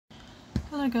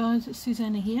Hello guys, it's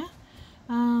Susanna here.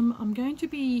 I'm going to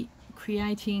be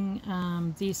creating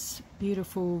this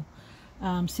beautiful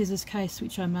scissors case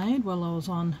which I made while I was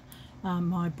on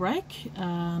my break.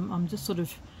 I'm just sort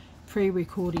of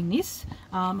pre-recording this.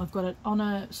 I've got it on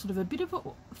a sort of a bit of a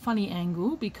funny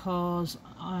angle because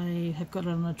I have got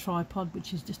it on a tripod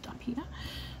which is just up here,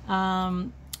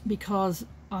 because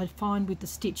I find with the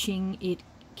stitching it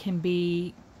can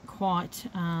be quite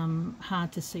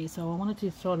hard to see, so I wanted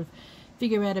to sort of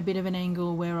figure out a bit of an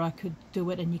angle where I could do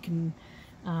it and you can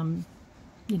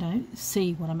you know,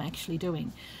 see what I'm actually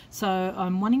doing. So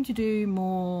I'm wanting to do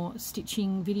more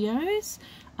stitching videos,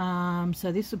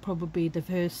 so this will probably be the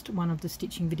first one of the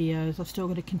stitching videos. I've still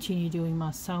got to continue doing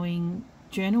my sewing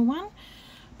journal one,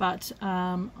 but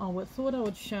I thought I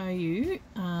would show you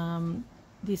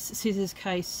this scissors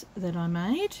case that I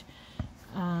made,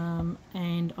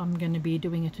 and I'm going to be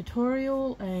doing a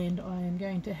tutorial, and I am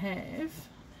going to have,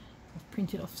 I've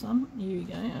printed off some, here we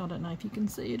go, I don't know if you can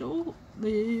see it all,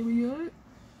 there we go,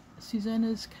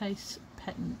 Susanna's case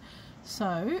pattern.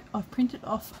 So I've printed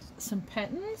off some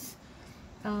patterns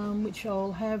which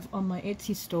I'll have on my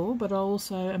Etsy store, but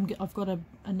I've got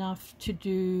enough to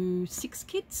do 6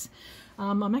 kits.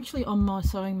 I'm actually on my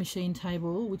sewing machine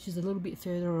table, which is a little bit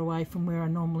further away from where I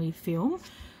normally film,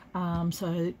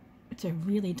 so it's a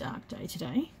really dark day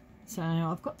today. So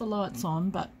I've got the lights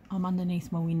on, but I'm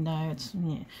underneath my window. Yeah,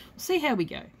 we'll see how we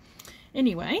go.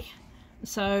 Anyway,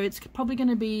 so it's probably going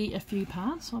to be a few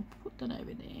parts. I'll put that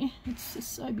over there. It's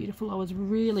just so beautiful. I was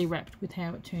really wrapped with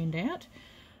how it turned out,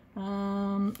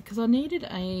 because I needed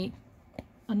a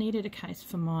case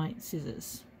for my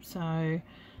scissors. So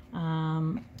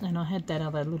and I had that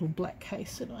other little black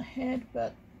case that I had,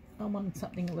 but I wanted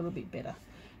something a little bit better.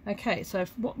 Okay, so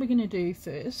what we're going to do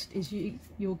first is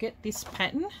you'll get this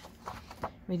pattern,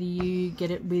 whether you get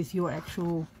it with your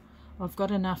actual, I've got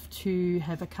enough to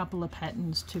have a couple of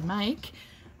patterns to make,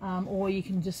 or you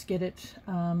can just get it,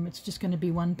 it's just going to be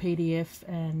one PDF,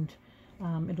 and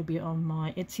it'll be on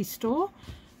my Etsy store.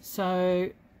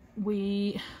 So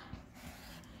I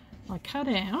cut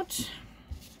out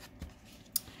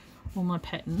all my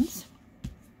patterns,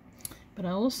 but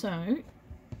I also,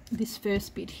 this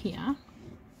first bit here,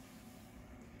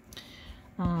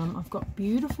 I've got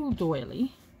beautiful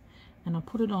doily, and I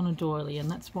put it on a doily,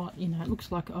 and that's what, you know, it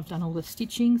looks like I've done all the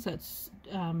stitching, so it's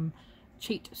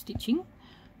cheat stitching,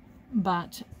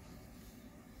 but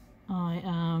I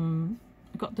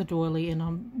got the doily, and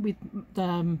I'm with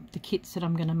the kits that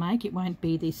I'm going to make, it won't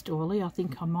be this doily. I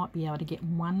think I might be able to get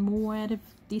one more out of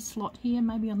this lot here,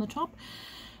 maybe on the top,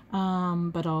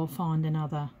 but I'll find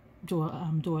another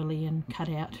doily and cut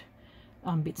out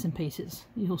bits and pieces.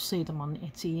 You'll see them on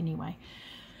Etsy anyway.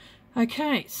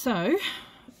 Okay, so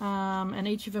and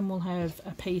each of them will have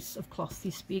a piece of cloth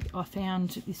this big. I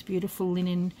found this beautiful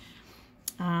linen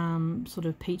sort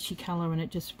of peachy colour, and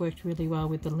it just worked really well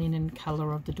with the linen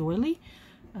colour of the doily,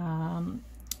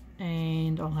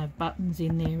 and I'll have buttons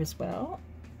in there as well.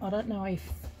 I don't know if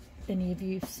any of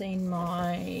you have seen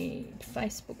my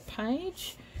Facebook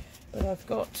page, but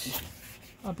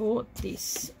I bought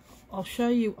this. I'll show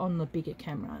you on the bigger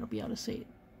camera, I'll be able to see it.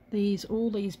 All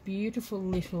these beautiful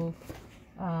little,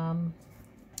 they're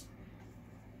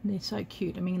so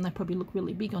cute. I mean, they probably look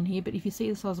really big on here, but if you see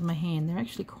the size of my hand, they're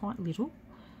actually quite little,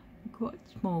 quite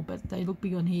small, but they look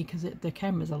big on here because the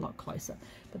camera's a lot closer.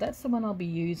 But that's the one I'll be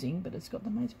using, but it's got the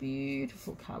most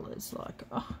beautiful colours, like,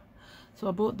 oh. So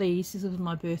I bought these. This was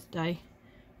my birthday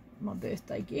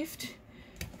gift,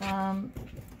 and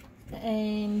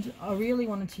I really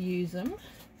wanted to use them.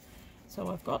 So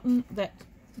I've gotten that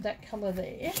colour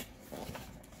there.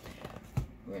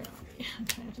 Where are we?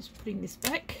 Okay, I'm just putting this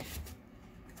back.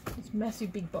 It's a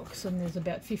massive big box, and there's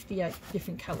about 58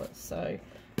 different colours. So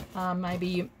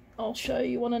maybe I'll show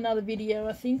you on another video,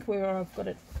 I think, where I've got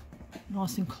it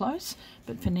nice and close.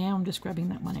 But for now, I'm just grabbing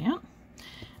that one out.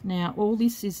 Now, all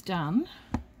this is done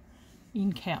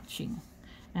in couching,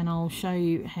 and I'll show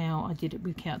you how I did it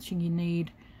with couching. You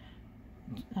need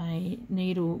a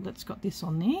needle that's got this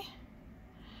on there.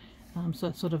 So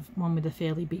it's sort of one with a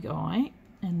fairly big eye,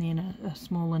 and then a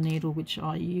smaller needle which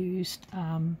I used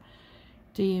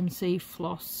DMC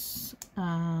floss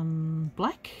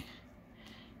black,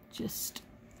 just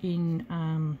in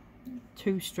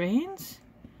 2 strands.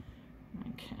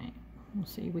 Okay, we'll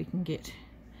see if we can get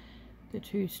the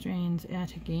 2 strands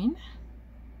out again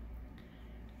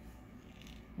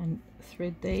and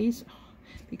thread these.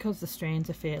 Because the strands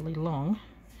are fairly long,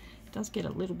 does get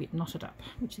a little bit knotted up,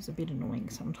 which is a bit annoying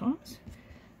sometimes.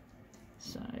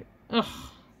 So,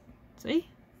 see,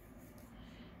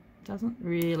 doesn't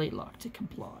really like to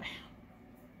comply.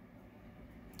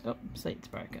 Oh, see, it's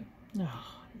broken. Oh,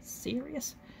 it's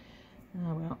serious.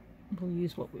 Oh well, we'll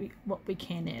use what we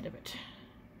can out of it.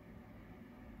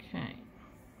 Okay.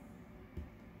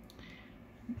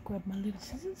 Grab my little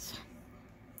scissors.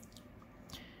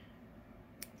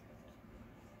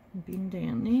 Bin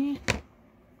down there.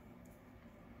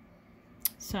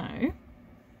 So,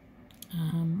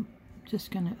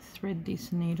 just going to thread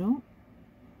this needle.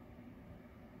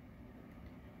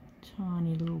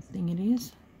 Tiny little thing it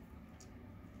is.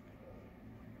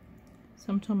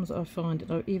 Sometimes I find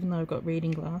it, even though I've got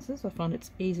reading glasses, I find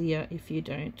it's easier if you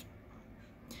don't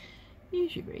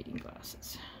use your reading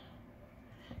glasses.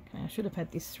 Okay, I should have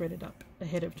had this threaded up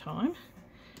ahead of time.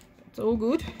 But it's all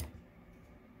good.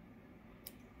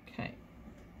 Okay.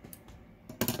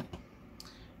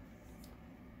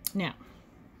 Now,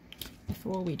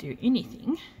 before we do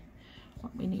anything,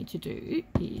 what we need to do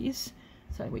is,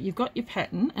 so you've got your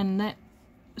pattern, and that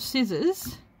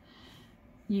scissors,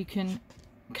 you can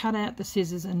cut out the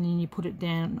scissors and then you put it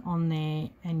down on there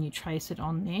and you trace it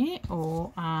on there,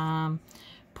 or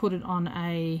put it on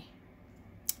a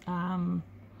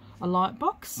light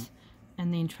box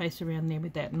and then trace around there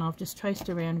with that. And I've just traced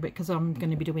around a bit because I'm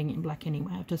going to be doing it in black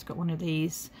anyway. I've just got one of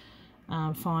these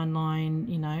fine line,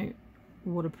 you know,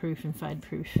 waterproof and fade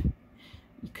proof,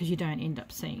 because you don't end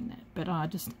up seeing that, but I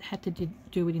just had to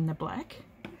do it in the black.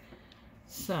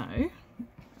 So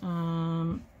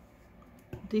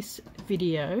this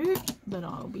video that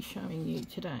I'll be showing you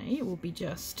today will be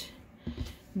just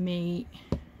me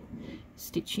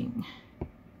stitching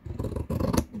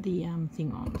the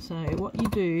thing on. So what you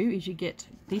do is you get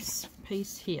this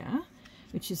piece here,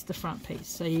 which is the front piece,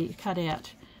 so you cut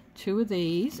out 2 of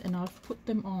these, and I've put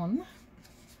them on.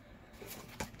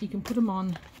 You can put them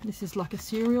on, this is like a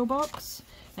cereal box.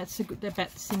 That's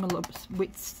about similar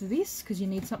widths to this, because you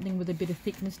need something with a bit of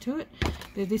thickness to it.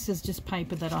 But this is just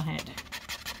paper that I had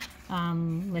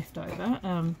left over,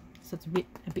 so it's a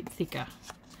bit thicker.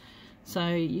 So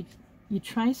you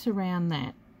trace around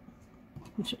that,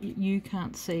 which you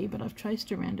can't see, but I've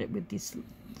traced around it with this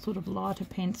sort of lighter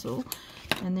pencil,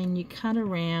 and then you cut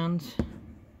around.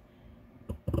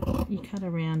 You cut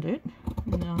around it,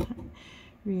 and I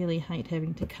really hate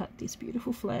having to cut this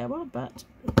beautiful flower, but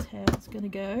that's how it's going to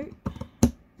go.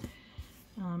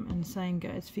 And the same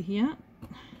goes for here,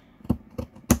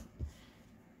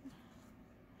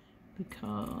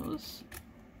 because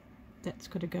that's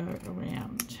got to go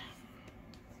around.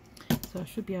 So I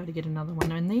should be able to get another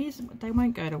one, and these, they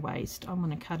won't go to waste. I'm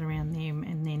going to cut around them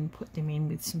and then put them in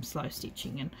with some slow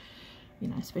stitching, and you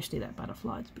know, especially that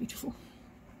butterfly, it's beautiful.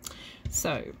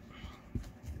 So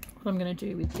what I'm going to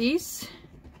do with this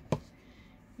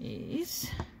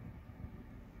is,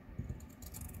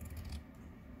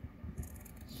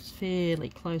 it's fairly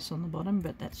close on the bottom,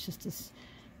 but that's just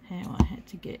how I had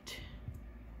to get.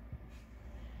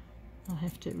 I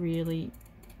have to really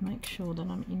make sure that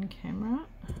I'm in camera.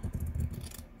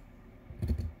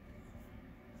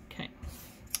 Okay,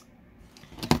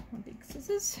 my big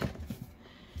scissors.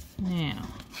 Now,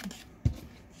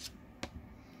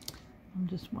 I'm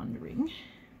just wondering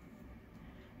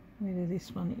whether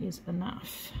this one is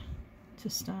enough to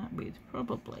start with.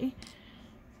 Probably.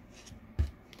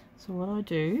 So what I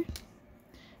do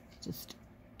is just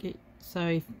get, so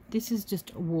if this is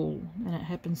just wool and it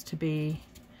happens to be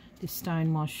this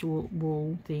stonewash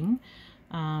wool thing,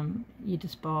 you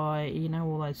just buy, you know,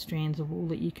 all those strands of wool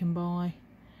that you can buy.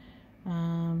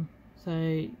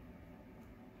 So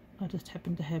I just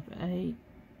happen to have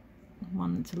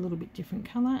one that's a little bit different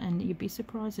colour, and you'd be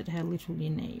surprised at how little you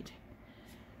need.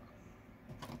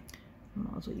 I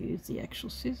might as well use the actual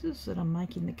scissors that I'm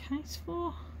making the case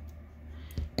for.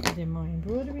 They're my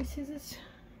embroidery scissors.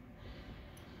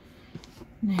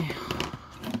 Now,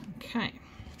 okay.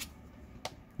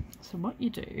 So what you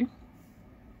do,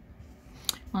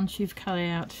 once you've cut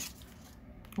out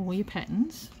all your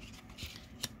patterns,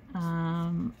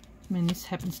 I mean, this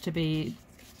happens to be,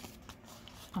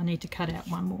 I need to cut out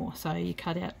one more, so you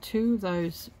cut out 2 of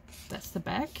those, that's the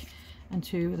back, and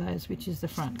 2 of those, which is the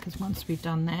front, because once we've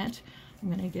done that, I'm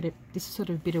going to get this sort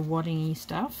of bit of waddingy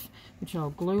stuff, which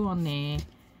I'll glue on there,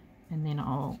 and then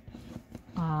I'll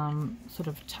sort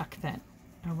of tuck that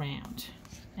around,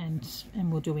 and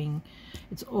we're doing,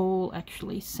 it's all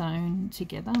actually sewn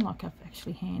together, like I've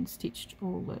actually hand stitched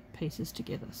all the pieces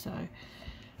together. So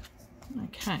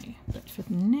okay, but for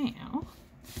now,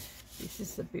 this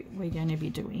is the bit we're going to be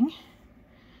doing.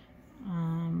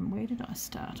 Where did I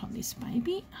start on this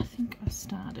baby? I think I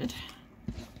started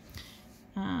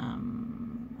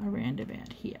around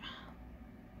about here.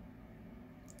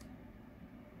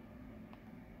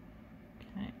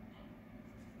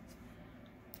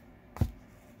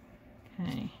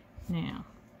 Okay, now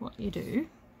what you do, you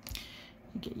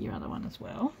get your other one as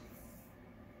well.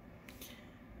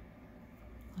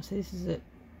 So this is a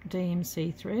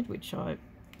DMC thread, which I've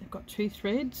got 2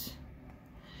 threads,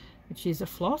 which is a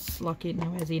floss, like, you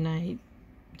know, as in a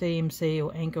DMC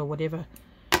or anchor or whatever,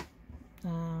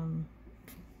 one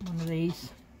of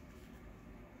these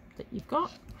that you've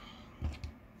got.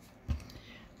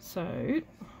 So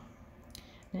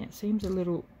now it seems a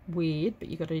little weird, but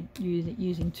you've got to use it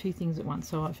using 2 things at once.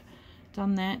 So I've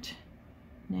done that.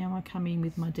 Now I come in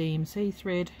with my DMC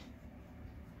thread.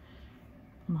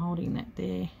 I'm holding that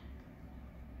there,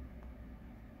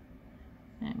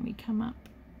 and we come up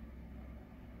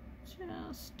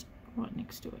just right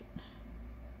next to it,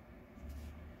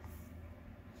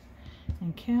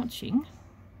 and couching,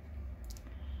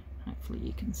 hopefully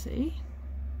you can see,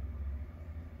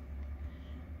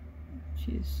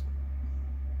 which is,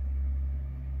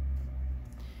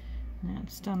 now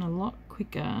it's done a lot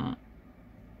quicker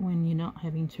when you're not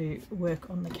having to work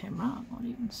on the camera. I might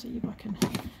even see if I can,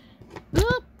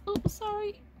 oh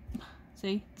sorry,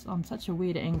 see, it's on such a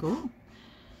weird angle.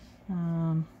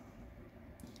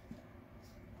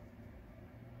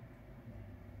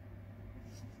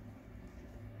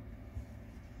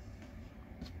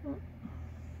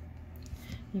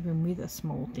 Even with a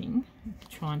small thing,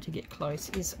 trying to get close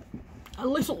is a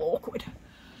little awkward.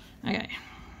 Okay.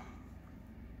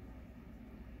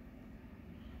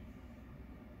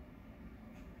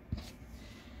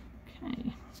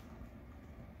 Okay.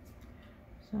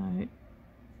 So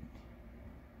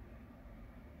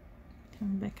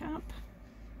come back up,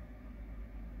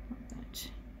 like that,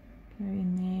 go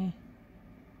in there,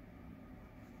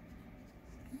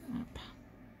 up,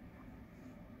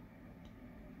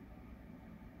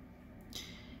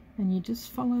 and you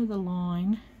just follow the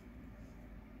line.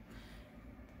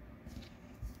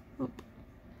 Oop,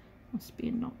 must be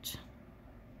a knot.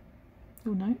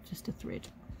 Oh no, just a thread.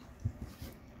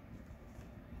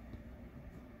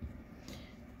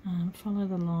 Follow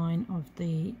the line of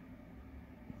the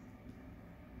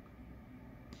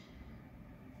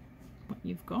what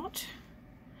you've got,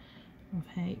 of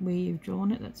how, where you've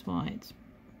drawn it. That's why it's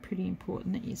pretty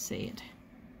important that you see it.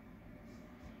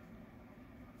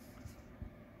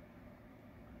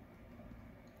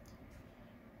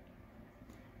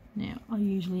 Now I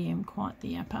usually am quite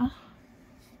the upper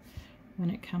when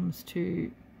it comes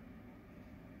to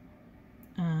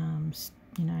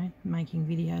you know, making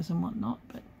videos and whatnot,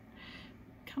 but when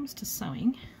it comes to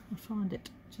sewing I find it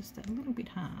just a little bit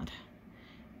hard.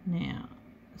 Now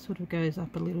it sort of goes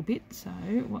up a little bit, so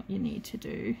what you need to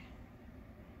do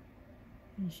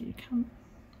is you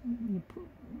put,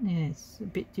 yeah, it's a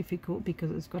bit difficult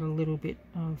because it's got a little bit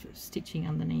of stitching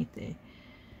underneath there,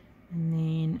 and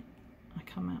then I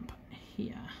come up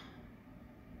here.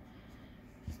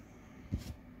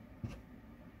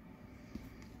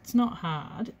 It's not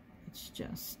hard, it's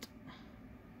just,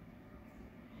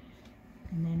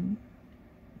 and then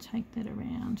take that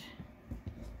around.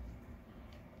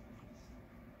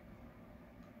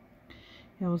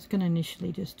 I was going to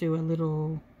initially just do a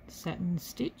little satin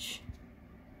stitch,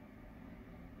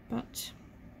 but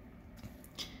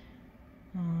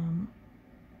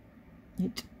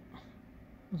it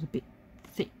was a bit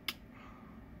thick.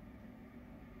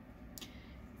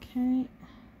 Okay,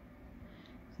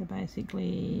 so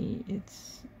basically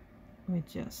we're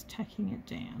just tacking it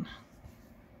down.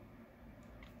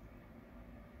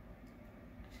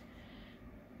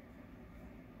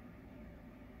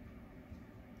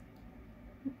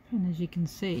 And as you can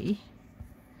see,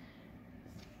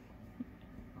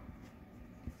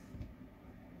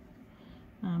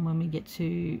 when we get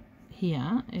to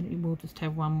here, it will just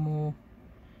have one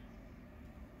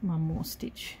more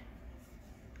stitch,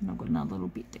 and I've got another little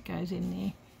bit that goes in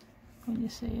there when you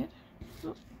see it.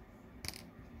 Oop.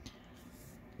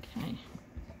 Okay,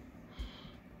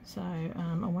 so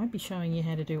I won't be showing you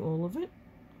how to do all of it.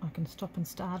 I can stop and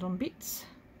start on bits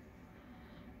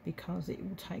because it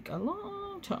will take a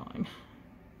long time.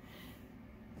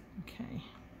 Okay,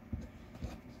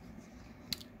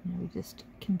 now we just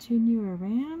continue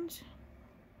around.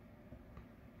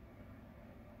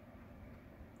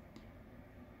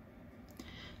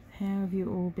 How have you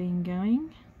all been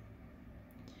going?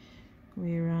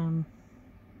 We're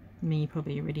you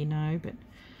probably already know, but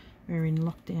we're in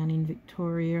lockdown in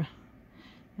Victoria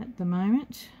at the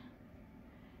moment,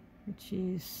 which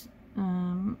is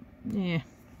yeah,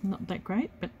 not that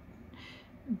great, but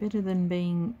better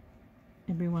than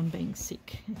everyone being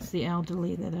sick. It's the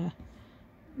elderly that are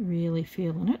really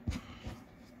feeling it.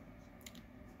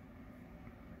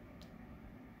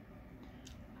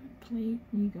 hopefully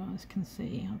you guys can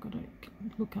see. I've got to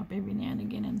look up every now and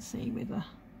again and see whether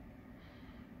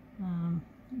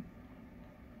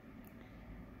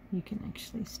you can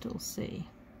actually still see.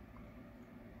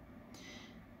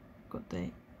 Got the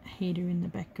heater in the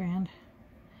background.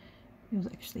 It was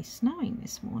actually snowing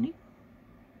this morning.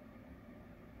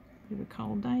 Bit of a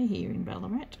cold day here in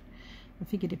Ballarat. I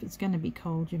figured if it's going to be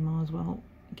cold, you might as well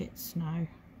get snow.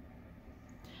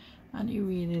 Only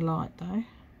really light though.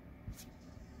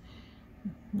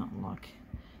 Not like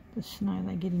the snow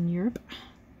they get in Europe.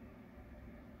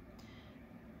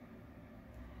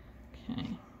 Okay.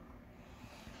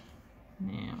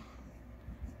 Now,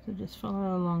 so just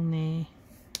follow along there,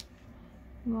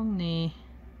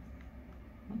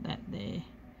 like that there,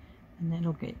 and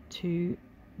that'll get to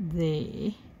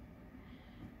there.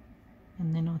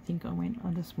 And then I think I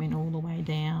just went all the way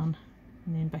down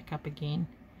and then back up again.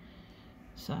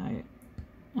 So,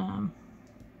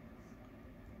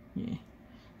 yeah,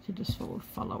 so just sort of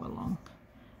follow along.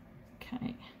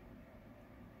 Okay.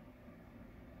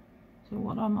 So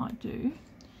what I might do,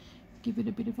 give it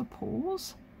a bit of a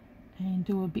pause and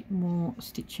do a bit more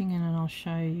stitching, and then I'll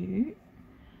show you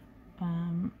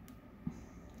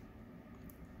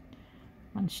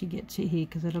once you get to here,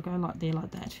 because it'll go like there,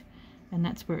 like that, and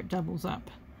that's where it doubles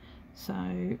up. So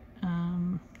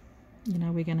you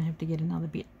know, we're going to have to get another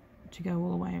bit to go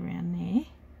all the way around there.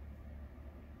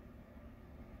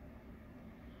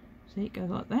 See, it goes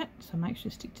like that, so make sure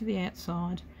you stick to the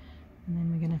outside, and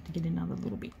then we're going to have to get another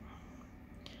little bit.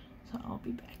 So I'll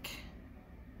be back.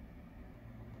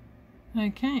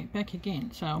 Okay, back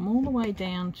again. So I'm all the way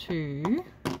down to, you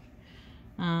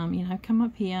know, come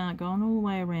up here, going all the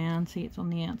way around, see it's on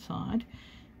the outside,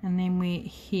 and then we're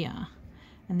here.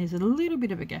 And there's a little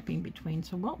bit of a gap in between.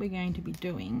 So what we're going to be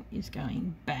doing is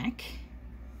going back.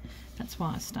 That's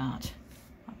why I start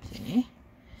up there.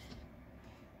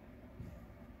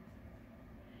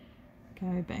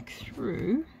 Go back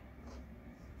through.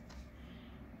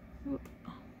 Oop.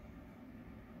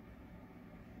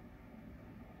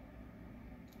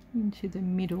 Into the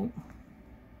middle,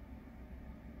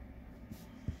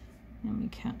 and we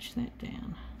catch that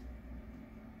down.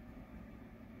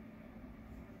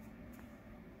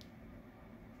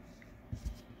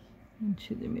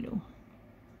 Into the middle.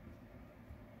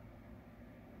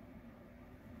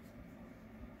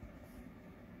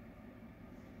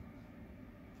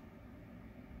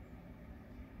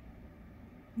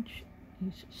 Which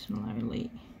is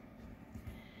slowly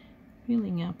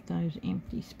filling up those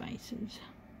empty spaces.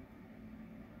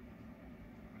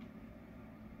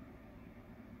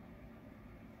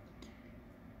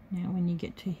 Now when you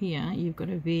get to here, you've got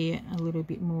to veer a little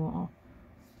bit more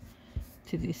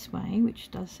to this way,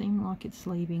 which does seem like it's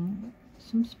leaving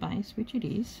some space, which it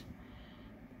is.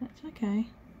 That's okay.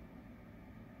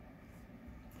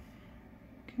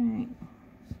 Okay.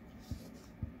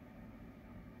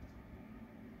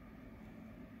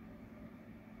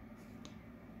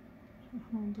 So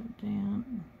hold it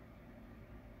down.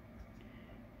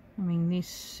 I mean,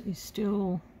 this is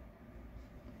still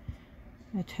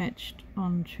attached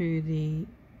onto the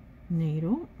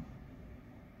needle.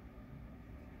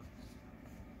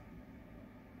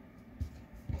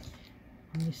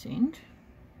 On this end.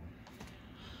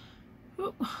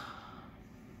 Oh.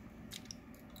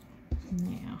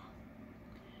 Now,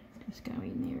 just go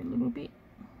in there a little bit.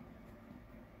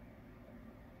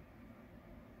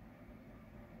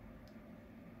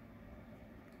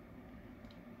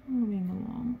 Moving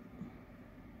along.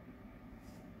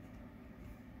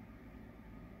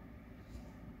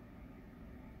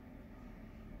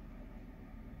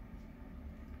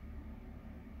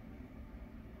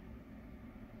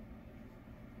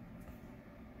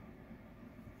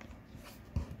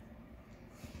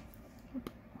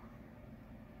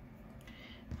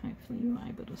 Hopefully you're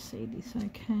able to see this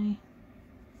okay.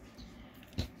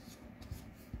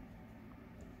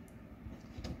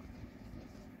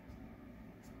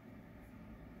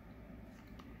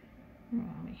 Where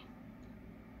are we?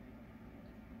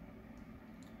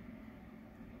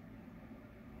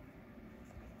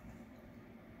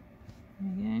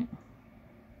 There we go.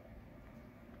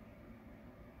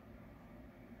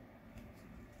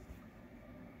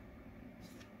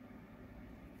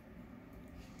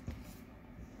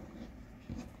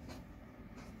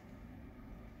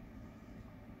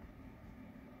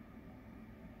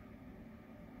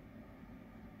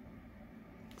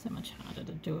 So much harder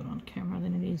to do it on camera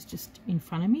than it is just in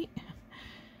front of me.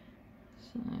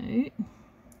 So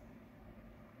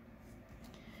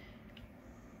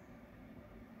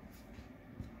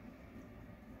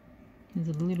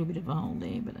there's a little bit of a hole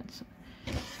there, but that's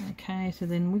okay. So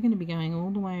then we're going to be going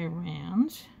all the way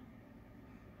around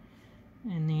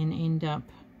and then end up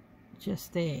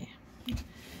just there.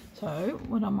 So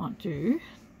what I might do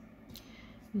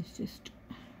is just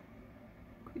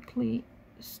quickly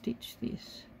stitch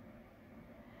this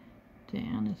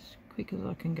down as quick as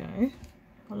I can go.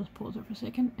 I'll just pause it for a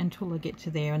second until I get to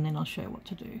there, and then I'll show what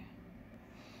to do.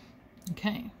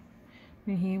 Okay,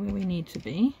 we're here where we need to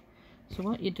be. So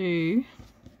what you do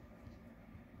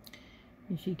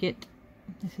is you get,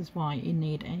 this is why you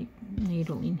need a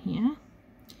needle in here,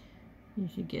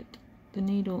 is you get the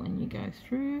needle and you go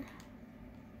through,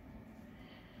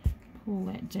 pull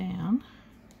that down,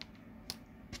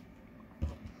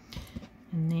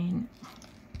 and then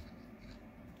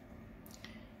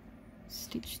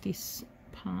stitch this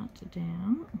part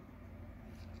down.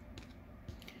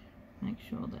 Make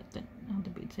sure that that other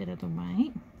bit's out of the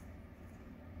way.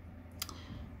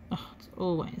 Oh, it's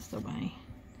always the way.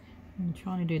 I'm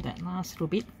trying to do that last little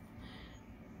bit.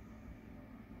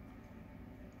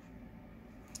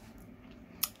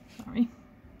 Sorry.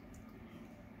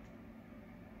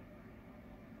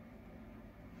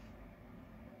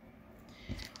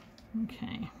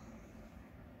 Okay.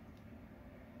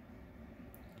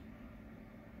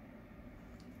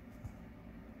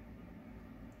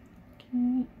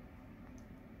 Okay.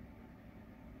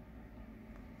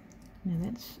 Now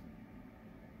that's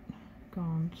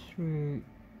gone through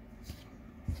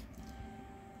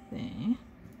there.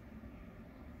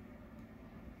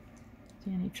 It's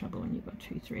the only trouble when you've got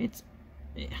two threads.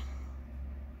 There.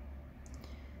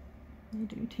 They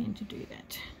do tend to do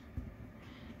that.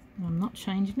 And I'm not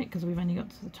changing it because we've only got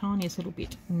to the tiniest little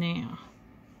bit now.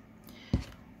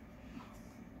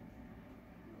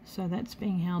 So that's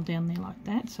being held down there like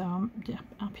that. So I'm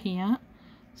up here.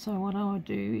 So what I would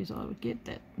do is I would get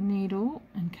that needle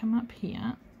and come up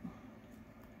here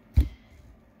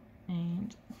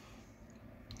and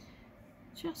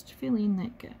just fill in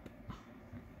that gap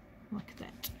like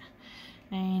that.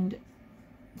 And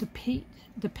the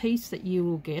piece that you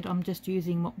will get, I'm just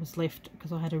using what was left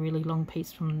because I had a really long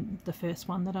piece from the first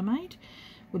one that I made,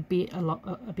 would be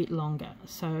a bit longer.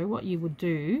 So what you would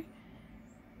do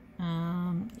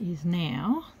is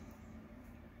now,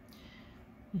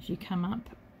 as you come up,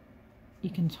 you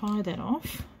can tie that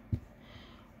off,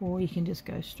 or you can just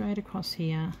go straight across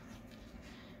here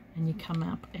and you come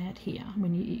up out here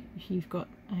when you've got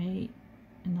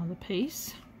another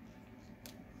piece.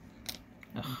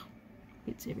 Ugh,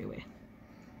 bits everywhere.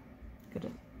 Got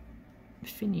to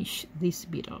finish this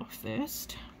bit off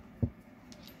first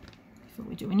before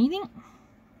we do anything.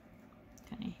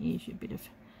 Okay, here's your bit of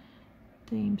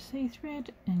DMC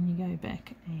thread, and you go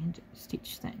back and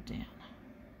stitch that down.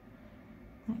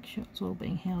 Make sure it's all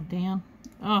being held down.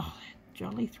 Oh,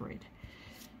 jolly thread.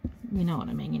 You know what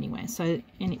I mean anyway. So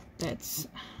that's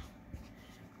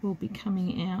will be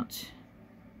coming out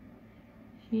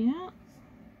here.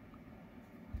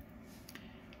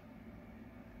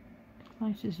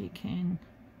 Close as you can.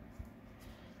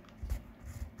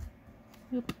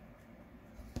 Yep.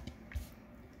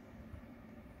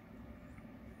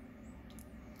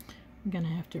 I'm going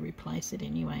to have to replace it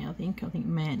anyway. I think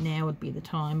now would be the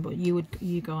time, but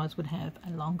you guys would have a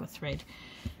longer thread,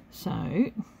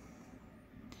 so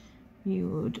you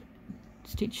would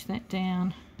stitch that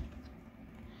down,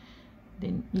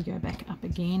 then you go back up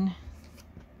again.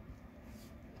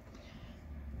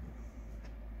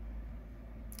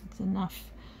 It's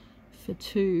enough for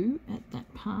 2 at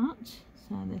that part,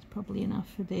 so there's probably enough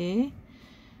for there,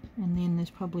 and then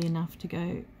there's probably enough to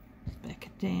go back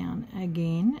down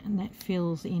again, and that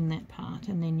fills in that part,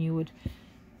 and then you would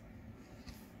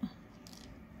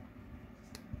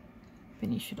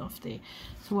finish it off there.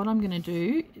 So what I'm going to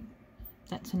do,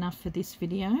 that's enough for this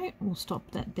video, we'll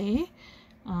stop that there.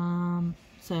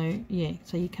 So yeah,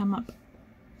 so you come up,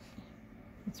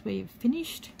 that's where you've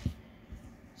finished,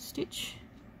 stitch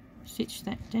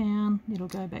that down, it'll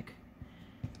go back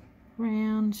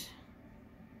round.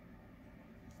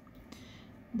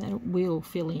 That will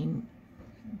fill in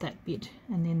that bit,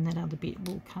 and then that other bit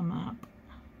will come up,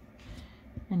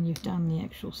 and you've done the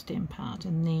actual stem part,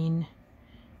 and then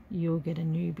you'll get a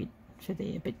new bit for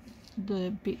there, but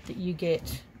the bit that you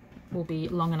get will be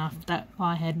long enough that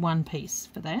I had one piece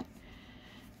for that.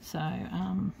 So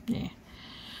yeah,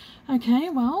 okay,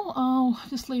 well I'll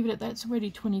just leave it at that. It's already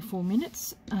 24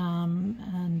 minutes,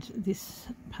 and this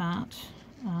part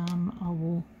I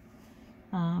will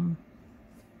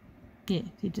yeah,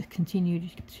 you just continue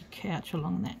to couch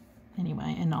along that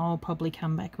anyway, and I'll probably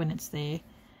come back when it's there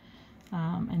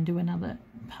and do another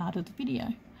part of the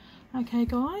video. Okay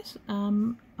guys,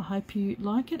 I hope you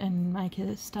like it and make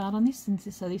a start on this.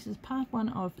 So this is part 1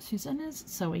 of SUSANNA'S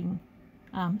sewing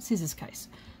scissors case.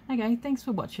 Okay, thanks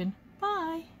for watching.